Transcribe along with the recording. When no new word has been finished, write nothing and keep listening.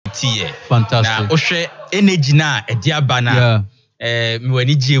tie. Fantastic. Na ohwe energy na ediaba na me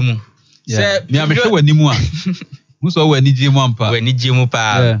wani giemu. Say me hwe wani mu a. Muso wani giemu ampa. Wani giemu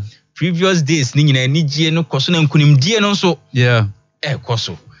pa. Previous days ni nyina ni gie no koso na nkunimdie no nso.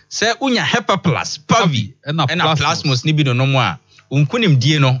 Koso. Say unya Hepa Plus, Pavi, and Plasmos ni bi no mo a.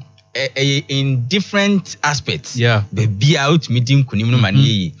 Nkunimdie no in different aspects. Be out meeting nkunim no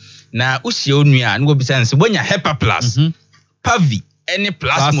mani. Na usie onua no go bisa nse bonya Hepa Plus, Pavi, any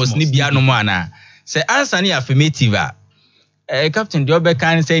Plasmos ni bia no mo ana. Say answer ni affirmative a. Captain de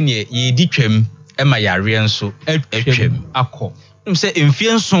obekan say ne ye di twam e ma yare nso atwam akọ. Him say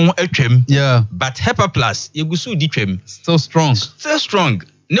mfie nso atwam. But Hepa Plus ye gusu di twam. Still strong.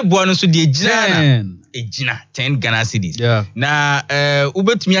 Ne boa no so de ejina 10 Ghana cedis. Na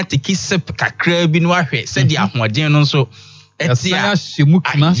ubetumi ateki sip kakra bi no ahwe se de ahoden no nso etia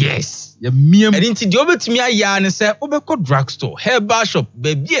shemukna. Yes. Ya miem. Enti de obetumi aya ne se obekọ drugstore, herbal shop,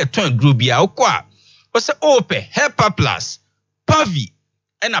 baby eton duro bia okọ a se ope Hepa Plus, Pavi,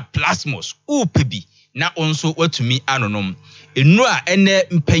 ena Plasmos ope bi na onso watumi anonom. Enu a ene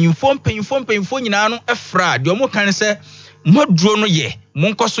mpanyimfo nyina no efra de omo kan se moduro no ye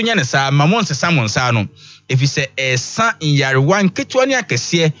monkoso nya ne sa ma mon sesa mon sa no if you say esa nyare wan keto ne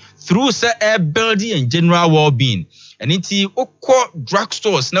akese through say building and general well-being and iti okọ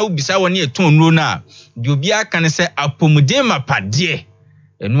drugstores na ubisa woni eton no na de obi aka ne say apomuden mapade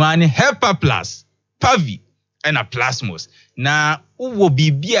enu ani Hepa Plus, Pavi, and a Plasmos na uwo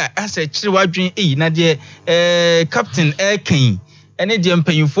bibia asa kire wadwen na de captain airkin ene de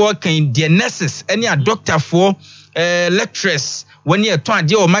mpanyimfo kan de nurses ene a doctor for lecturers when you turn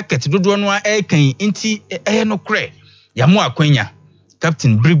the market dodo no airkin nti no kre ya mo akwanya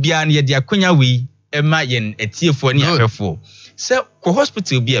captain bribia na ye de akwanya we ema yen etiefo ne afefo se ko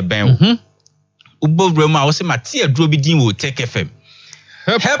hospital bi e ben ubo brema wo se matie aduro bi din wo Tech FM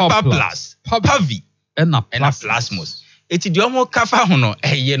Hepa Plus, Pavi, and a Plasmos. Eti di omo kafa ho no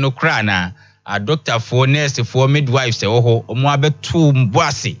eye no kra na a doctor for nurse for midwives omo abeto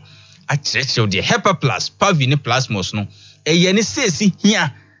mboase a church de Hepa Plus, Pavi ne Plasmos no eye ne sesi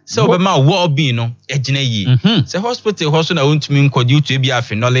hia se obema well-being no ejina yi se hospital ho so na wontumi nkodi to bia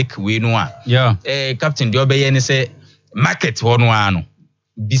phenolic we no a captain de obeye ne se market ho no a no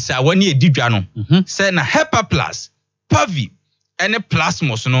bisa woni edidwa no se na Hepa Plus, Pavi ene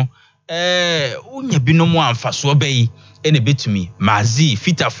Plasmos no unya binom amfaso bayi ene betumi mazi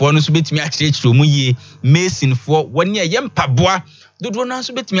fitafo no so betumi akirechiro mu yie mason fo woni yempaboa dodo no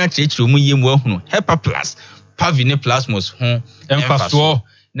so betumi akirechiro mu yie mu ahunu Hepa Plus, Pavi ne Plasmos ho emfaso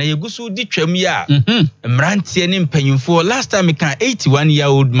na yegusu di twam ya mrantie ne mpanyimfo last time kan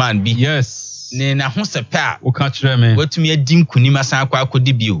 81-year-old man bi ne na ho sepa o ka kire me watumi adi nkunim asan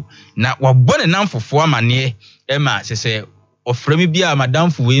akodi bio na wabone namfofo amane ema sese ofremi bia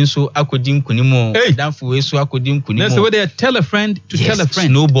madam fu we nso akodi nkunimo madam fu we so akodi nkunimo let's say they tell a friend to tell a friend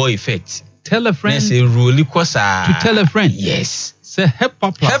snowball effect tell a friend say roli kosa to tell a friend say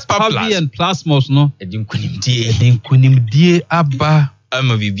Hepa Plus, Pavi and Plasmos no edi nkunimdie aba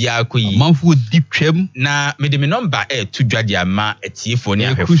ama bibia akoyi manfo deep twam na me de me number to dwade ama etiefo ne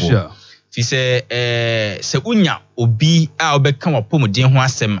ahwefo fi se unya obi a obeka wapomuden ho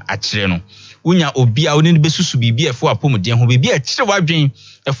asem akire no unya obi a woni besusu bibi efo apomuden ho bibi a kire wadwen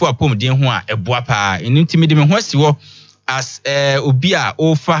efo apomuden ho a eboa pa enu ntimi de me ho asiwo as obi a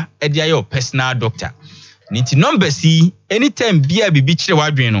ofa e dia your personal doctor nti number si anytime bia bibi kire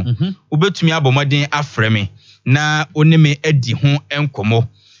wadwen no obetumi abomoden afreme na oneme edi ho enkomo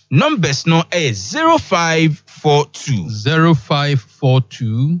numbers no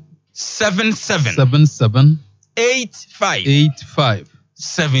 0542 77 85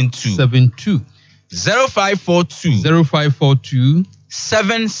 72 0542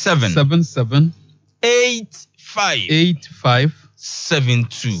 77 85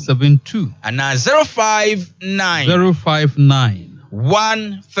 72 and 059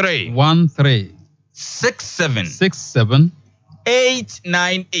 13 67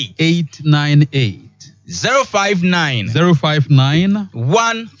 898 059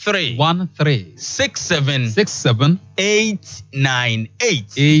 13 67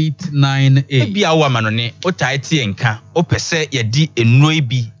 898 bia wa manone o taite enka o pese ye di enuro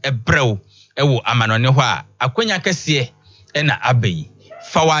bi ebrew ewo amanone ho a akwanya kase e na abayi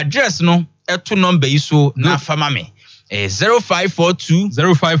fa wa address no eto number yi so na fama me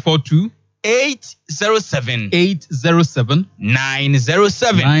 0542 807 907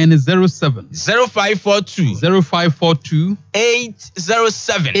 0542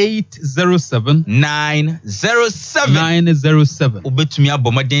 807 907 obetumi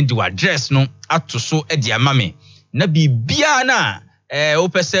abomaden di address no atoso e di amame na bibia na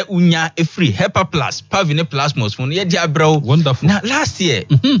opese unya free Hepa Plus Pavine Plasmos phone ye dia bro. Wonderful. Now last year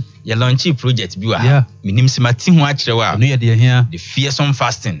ye launch project bi wa yeah. Minim simati ho a kire wa. No ye dey here. The fearsome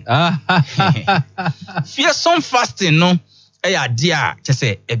fasting. Fearsome fasting no ade a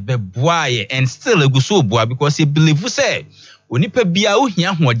chese ebeboa ye and still eguso boa because he believe say onipa bia wo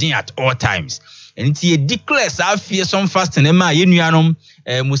hia hoden at all times. And he declares our fearsome fasting e ma ye nuanom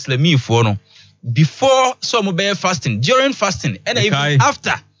Muslimi fo no. Before some be fasting, during fasting, and even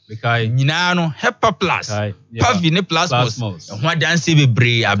after. Nyina no Hepa Plus, Pavine Plasmos, ho dance be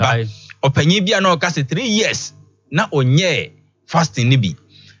bre aba. Opanyi bia na okase 3 years na onye fasting ni bi.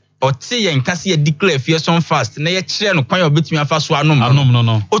 Ote ye nkase ye declare fearsome fast na ye kire no kwan obetumi afa so anom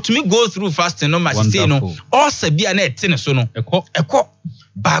no. Otumi go through fasting no ma say no. All sabia na ete ne so no. Ekọ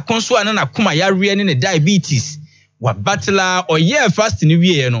ba konso ana na kuma yare ne diabetes. Wa batla oye fast ni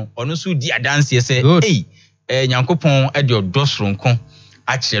wie no ono so di adanse say nyankopon e de odosronko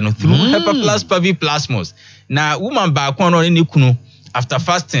a kire no through Hepa Plus Pavi Plasmos na woman ba kon no ne kunu after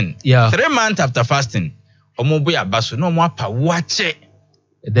fasting 3 months after fasting omo boy abaso no mo apa wache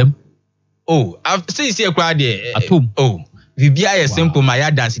them after say ekwa de atom bibia ye simple ma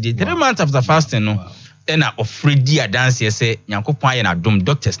ya dance de 3 months after fasting no ena ofredi adanse say nyankopon aye na dom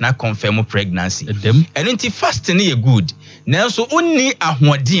doctors na confirm pregnancy and nti fasting ye good nanso onni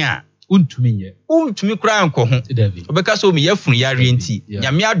ahoden a untumi kra nko ho obeka so me yafunu yare nti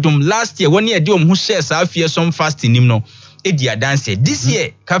nyame adom last year woni e de omho share sa fearsome fasting nim no edi adanse this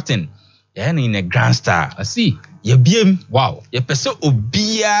year captain in a grand star I see ye biem wow ye pese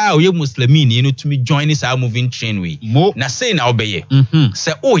obia oye muslimi ni no tumi join this our moving train way na say na obeye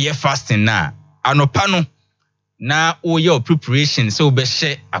say ye fasting na anopa no na oye preparation so be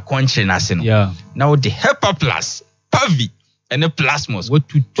share akonche na se no now the Hepa Plus Pavi and the Plasmos what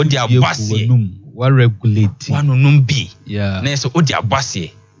the abase what regulate one num be na so the abase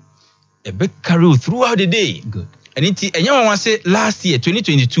e be carry throughout the day good and it enye wan say last year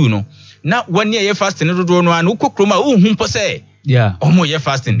 2022 no na 1 year fasting no do no an ukokroma uhun po say omo ye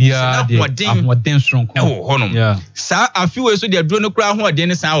fasting na hoden stronko honum sa afiwe so de do no kra hoden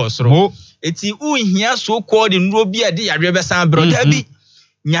ne san wosoro eti unhia so called nro bi ade yare be san bro da bi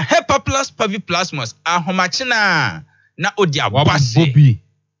nya Hepa Plus Pavi Plasmos ahomache na odi abase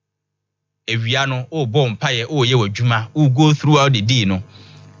ewia no bo mpaye ye wadwuma go throughout the day no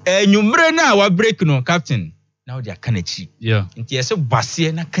enwumre na wa break no captain na odi akanachi nti yese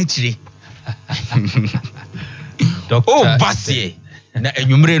base na kanchire doctor base na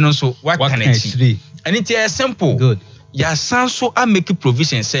enwumre no so wa kanachi and it is simple good ya sanso a make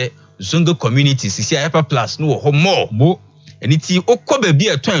provision say zongo communities see Hepa Plus no ho more and it okoba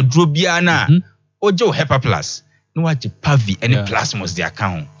bi eton aduro bia na oje o Hepa Plus no waje Pavi any Plasmos the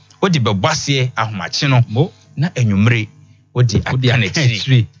account odi bebase ahomache no na enwumre odi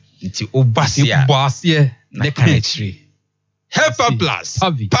akanachiri nti obase na kanachiri Hepa Plus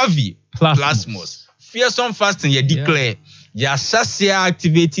Pavi Plasmos fearsome fasting ye declare ya sasia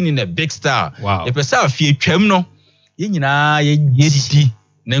activating in a big star ye pesa afie twam no ye nyina ye di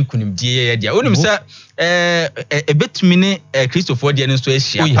na nkunimdie ye dia onim sa ebetumi ne Christopher de no so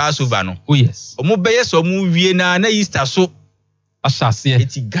ehia Passover no omo beye so omo wie na Easter so asase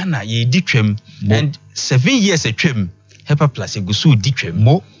eti Ghana ye di twam and 7 years atwam Hepa Plus egusu di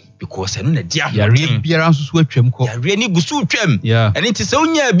twam because eno na dia yare biara nso so atwam ko yare ni gusu twam and it is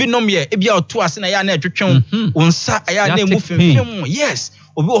onya bi nom ye ebia oto ase na ya na atwetwen onsa aya na emu fimfim yes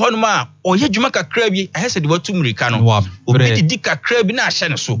obi ho no ma oye dwuma kakra bi ahese de watu mrika no obi di kakra bi na ahye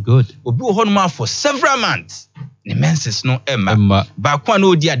ne so obi ho no ma for several months ne menses no emma ba kwa na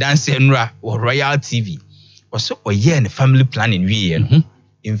odi adanse enura o Royal TV also oye ne family planning wi ye no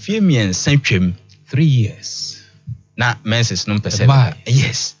emfie miensa twam 3 years na menses no pese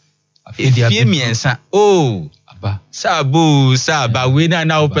yes efie miensa saba we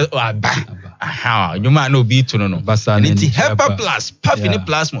na ope aba aha nyuma na obi to no nti Hepa Plus Pavine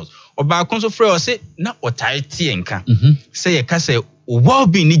Plasmos oba konso frɛ o se na otai tie nka se ye ka se well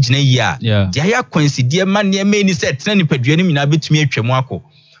being ni gina yi a dia ya coincide ma ne ma ni se tena ni padua ni mina betumi atwam akọ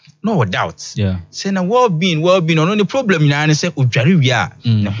no doubt se na well being ono ni problem na ne se odware wi a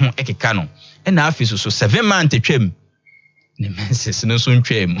ne ho ekeka no e na afi so 7 months atwam ne menses no so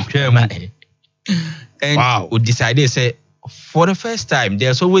ntwam and we decided say for the first time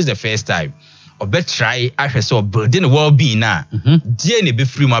there's always the first time obe try ahwese o building well being na die ne be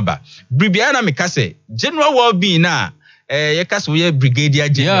free maba bribia na meka say general well being na ye ka so ye brigadier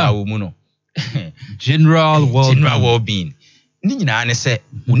general wo mu no general well being ni nyina ne say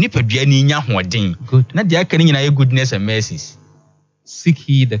onipadua ni nya hoden na dia aka ni nyina ye goodness and mercies seek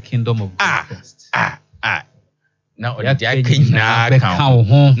ye the kingdom of God first Now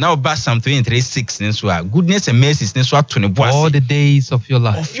now about Psalm 23:6 goodness and mercy all the days of your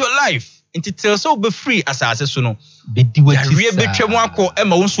life. It tells so be free as I say so no. Be twem akọ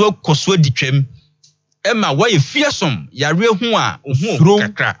Emma wonso akoso di twem. Emma why fearsome yare hu a ohu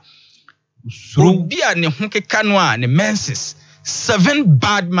kakra. Obi a ne ho keka no a ne menses 7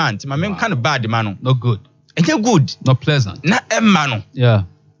 bad man. My men kind of bad man. Not good. Enye good. Not pleasant. Na Emma no. Yeah.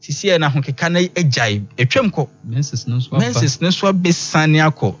 Sisi na ho keka na ejai etwem ko. Menses no so besane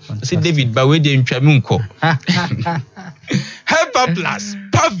akọ. See David ba we de ntwam nko. Helper plus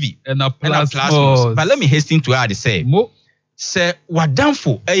Pavi and a plasmos. But let me hasten to add say say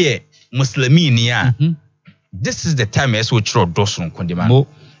wadamfo Muslimi ni a. This is the time as we tro dosun kondema.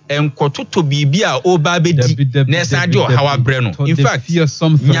 Enkototo bibia oba bedi na sadio hawa breno. In fact,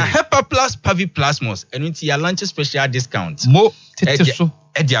 nya Helper plus Pavi plasmos enti ya launch special discount.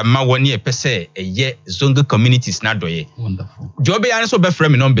 Edia ma woni pese eye zongo communities na doye. Wonderful. Jobe ya so be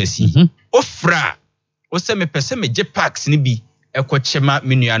frame number si. Ofra o se me pese me je packs ni bi ekochema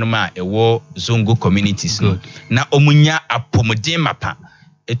menuanom a ewo zongo communities no. Na omunya apomodin mapa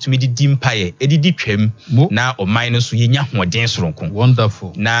etumi didi mpaye edidi twam na oman no so yenya hoden soronko.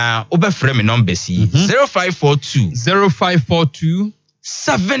 Wonderful. Na obe me number si 0542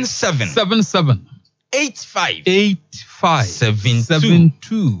 77 85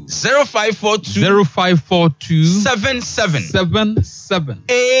 72 0542 77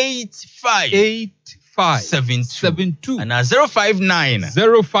 85 72 and 059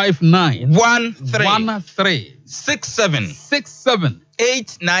 13 67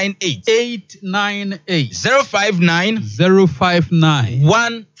 898 059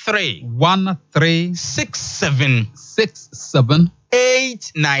 13 67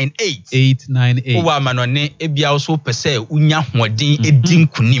 898 Owa manone ebia so pese unya hoden edin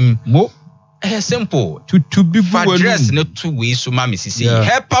kunim simple to be address no two ways so mama sisi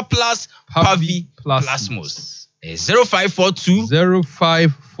Helper plus Pavi plasmos 0542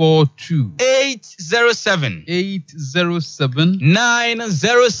 807 907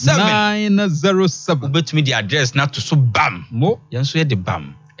 ubetumi the address na to so bam yanso ye the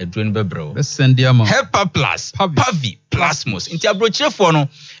bam edron bebro send the amount Helper plus Pavi plasmos inti abrochefo no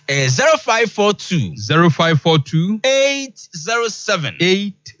 0542 807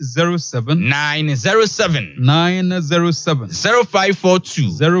 907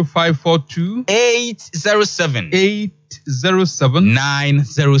 0542 807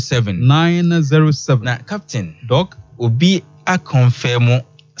 907 na captain doc obi a confirm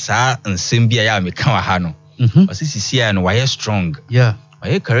sa nsem bia ya meka wa ha no osisi ya no why strong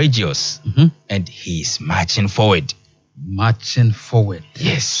why courageous and he is marching forward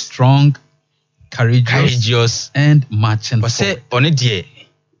yes strong courageous and marching forward on it there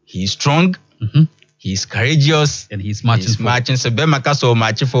he is strong he is courageous and he's marching so be maka so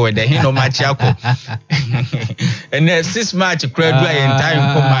march forward he no march akọ and then 6 match crowd do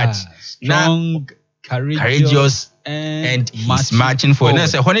entire match strong courageous and he's marching forward na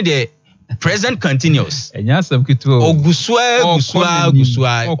say honey the present continuous ogusua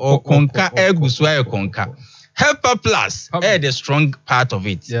okonka Helper plus the strong part of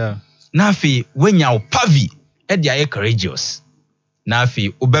it na fi wenya Pavi the aye courageous na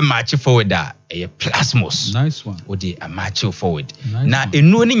fi ube march forward a plasmos nice one odi a march forward na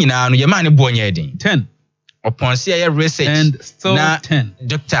enu ni nyina no ye ma ne bonya edin 10 upon say research and still na 10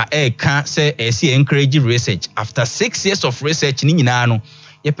 Dr. can say encourage research after 6 years of research ni nyina no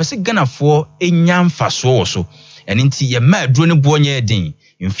ye pese Ghana for enya mfaso so enti ye ma aduro ne bonya edin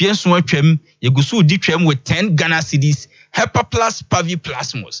mfie so atwam ye gusu di twam with 10 Ghana cedis Helper plus Pavi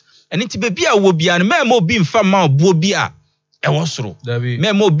plasmos enti bebi a wo bia no ma obi mfa ma obo bia ewosoro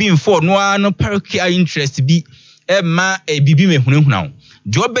me mo bi mfo no ano parochial interest bi e ma bibi mehunahuna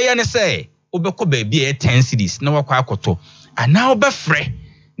jo be ya ne say obekọ ba bi 10 cedis na wakọ akoto ana obefre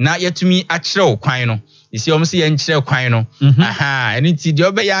na yetumi akire okwan no isi omse ye nkire okwan no enti de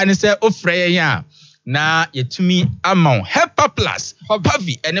obe ya ne say ofre ye ya na yetumi amount Helper plus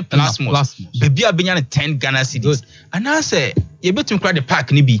Pavi and plasmos bebi abenya ne 10 Ghana cedis ana say ye betum kra the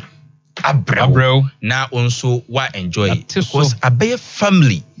park ni bi Abreu na also wa enjoy it because abe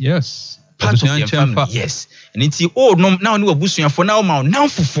family part of your family yes and it's no now no abusuafo na o ma now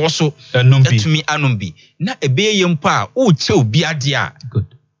fofo so etumi anombi na ebe ye mpa o che obi ade a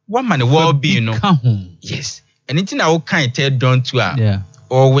good one man well being no yes and it's na o kan tell don to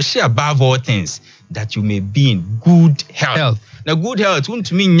or we share above all things that you may be in good health. Now good health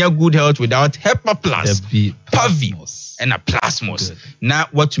won't mean your good health without Helper plus Pavi and a plasmos. Now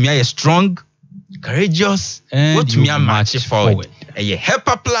what to me is strong, courageous, and what to me march forward. eye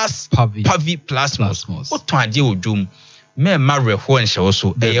Hepa Plus Pavi Plasmos oto ade odwom me marre ho nhye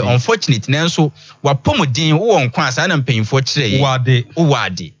so eye unfortunate nanso wapomodin wo nkwa asa na mpanyimfo kire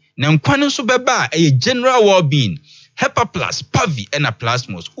wade na nkwa no so beba eye general well-being Hepa Plus Pavi ena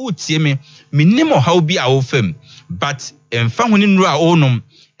Plasmos utie me minimo how bi a wo fam but emfa hone nuru a onom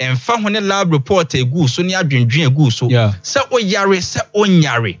emfa hone lab report egu so ne adwendwen egu so se oyare se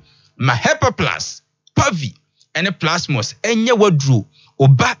onyare ma Hepa Plus Pavi ene Plasmos enye wadru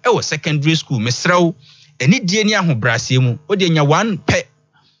oba e wo secondary school mesrawo eni die ni ahobrase mu ode nya one pe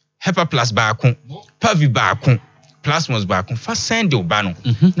Hepa Plus baako Pavi baako Plasmos baako fa send oba no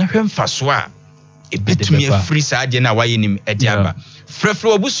na hwem fa so a ebetumi free saade na waye nim ede aba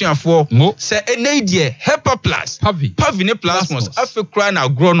frefre obusuafo se enei die Hepa Plus Pavi ne Plasmos afekura na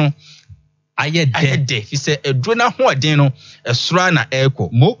agro no ayede fi se edro na hoɔden no esora na eko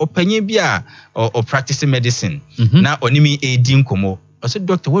opanyin bi a o practice medicine na onimi edi nkomo o se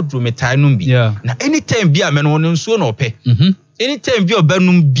doctor wodro metai no bi na anytime bi a me no nsuo na opɛ anytime bi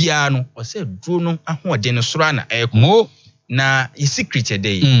obanum bia no o se edro no ahoɔden no sora na eko na your secret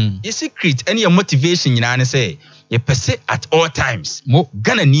day your secret any your motivation nyina ne say ye pese at all times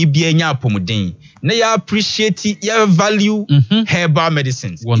Ghana ni bia nya apomuden na ya appreciate ya value herbal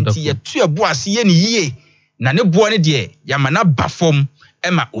medicines nti ye tu ebo ase ye ne yie na ne bo ne de ya mana bafom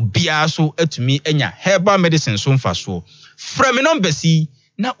ema obia so atumi enya herbal medicine so mfa so from number si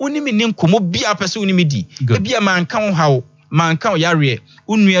na onimi ne nkomo bia pese onimi di bia manka ho hawo manka ho yare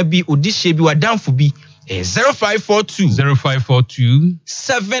onua bi odihye bi wadamfo bi 0542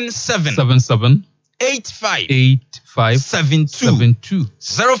 77 85 72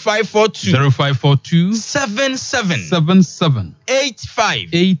 0542 77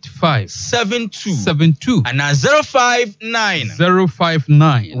 85 72 and 059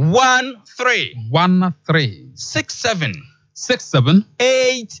 13 67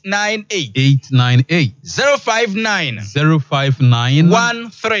 898 059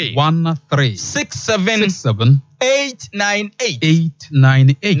 13 67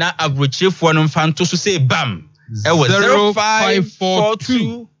 898 na abrochefo no mfanto so say bam e was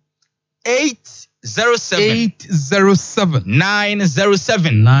 0542 807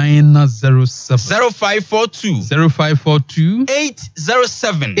 907 0542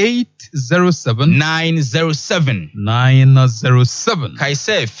 807 907 kai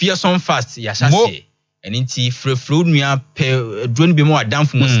say fearsome fast ya shase eninti frefro nua pe drone bi mo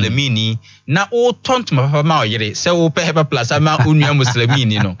adamfo muslimini na o tonto papa ma oyere se o pe Hepa Plus ama onua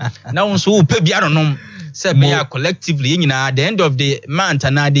muslimini no na won so o pe bia no se be ya collectively nyina at the end of the month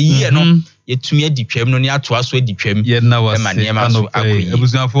na the year no yetumi aditwam no ne atoa so aditwam e ma niema so akoyi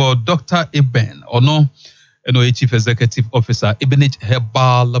ebusuafo Dr. Eben ono Chief Executive Officer Ebenage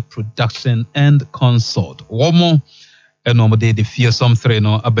Herbal Production and Consult womo the Fearsome 3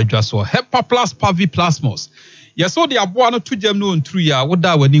 no abedwa so Hepa Plus Pavi Plasmos yeso de aboa no tujam no ntru ya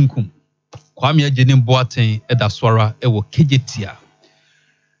woda wani nkum kwame agene boaten edaswara ewo kejetia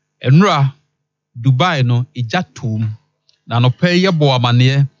enura Dubai no ejatom na no pɛ ye bo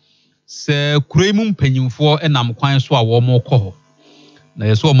amane se kuremu mpanyimfo enam kwan so a wo mo kɔ na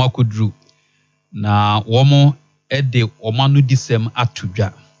yeso o makodru na womo ede omanu disem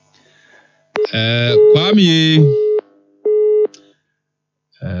atudwa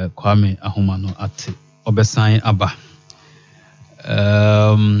Kwame ahoma no ate obesan aba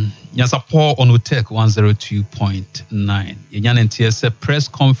Nyasa Paul on Tech 102.9 yenya ntie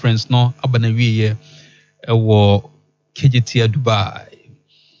press conference no abana wiye ewo KGT Dubai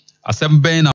asem ben